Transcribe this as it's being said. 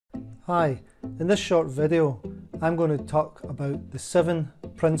Hi, in this short video I'm going to talk about the 7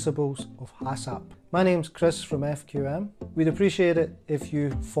 principles of HACCP. My name's Chris from FQM. We'd appreciate it if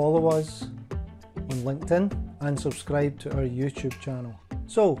you follow us on LinkedIn and subscribe to our YouTube channel.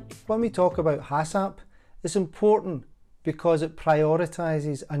 So when we talk about HACCP, it's important because it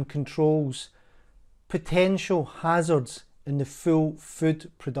prioritises and controls potential hazards in the full food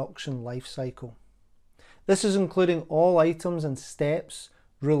production life cycle. This is including all items and steps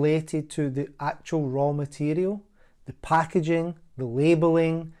related to the actual raw material, the packaging, the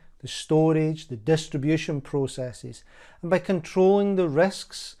labelling, the storage, the distribution processes, and by controlling the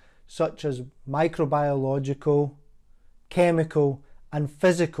risks such as microbiological, chemical and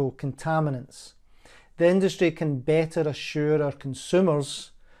physical contaminants, the industry can better assure our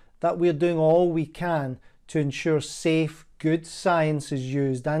consumers that we're doing all we can to ensure safe, good science is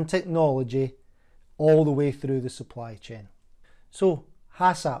used and technology all the way through the supply chain. So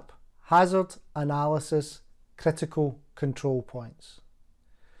HACCP, Hazard Analysis Critical Control Points.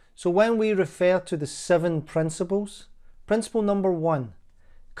 So when we refer to the 7 principles, principle number 1,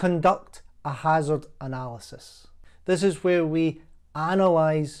 conduct a hazard analysis. This is where we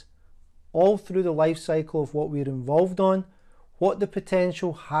analyse all through the life cycle of what we're involved on, what the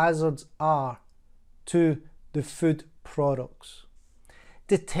potential hazards are to the food products.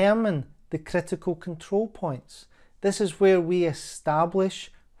 Determine the critical control points. This is where we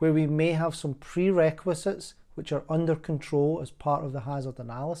establish where we may have some prerequisites which are under control as part of the hazard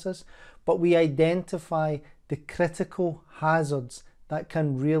analysis, but we identify the critical hazards that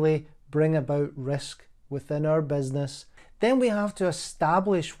can really bring about risk within our business. Then we have to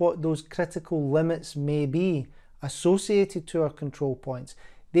establish what those critical limits may be associated to our control points.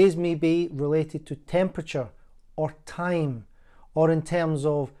 These may be related to temperature or time, or in terms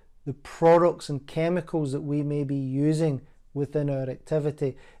of the products and chemicals that we may be using within our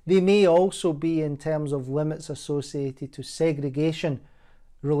activity. They may also be in terms of limits associated to segregation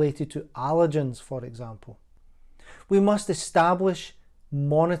related to allergens, for example. We must establish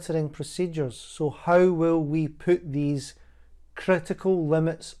monitoring procedures. So how will we put these critical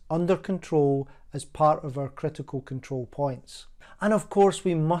limits under control as part of our critical control points? And of course,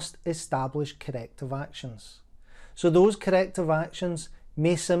 we must establish corrective actions. So those corrective actions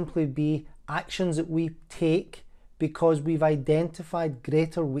may simply be actions that we take because we've identified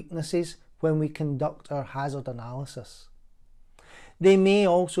greater weaknesses when we conduct our hazard analysis. They may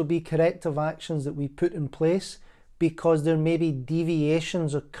also be corrective actions that we put in place because there may be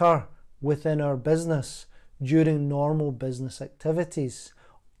deviations occur within our business during normal business activities.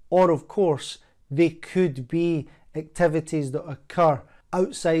 Or of course, they could be activities that occur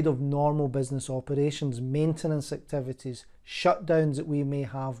outside of normal business operations, maintenance activities, shutdowns that we may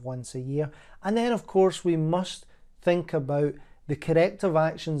have once a year. And then of course we must think about the corrective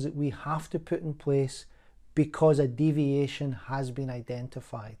actions that we have to put in place because a deviation has been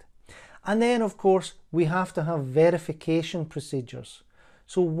identified. And then of course we have to have verification procedures.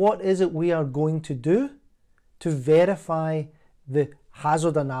 So what is it we are going to do to verify the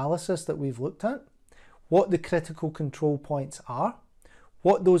hazard analysis that we've looked at, what the critical control points are,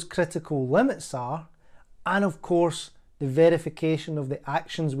 what those critical limits are, and of course the verification of the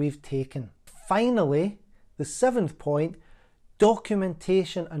actions we've taken. Finally, the 7th point,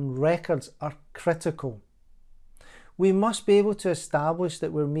 documentation and records are critical. We must be able to establish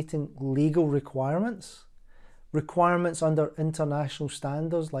that we're meeting legal requirements, requirements under international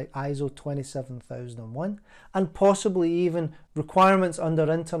standards like ISO 27001, and possibly even requirements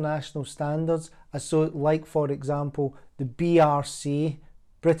under international standards like, for example, the BRC,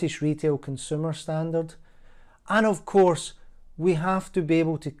 British Retail Consumer Standard. And of course, we have to be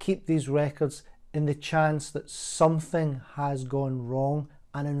able to keep these records in the chance that something has gone wrong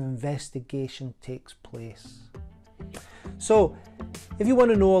and an investigation takes place. So, if you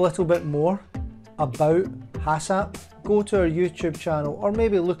want to know a little bit more about HACCP, go to our YouTube channel or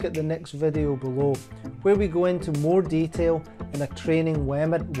maybe look at the next video below where we go into more detail in a training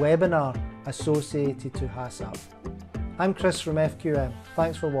webinar associated to HACCP. I'm Chris from FQM.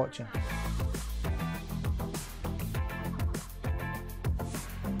 Thanks for watching.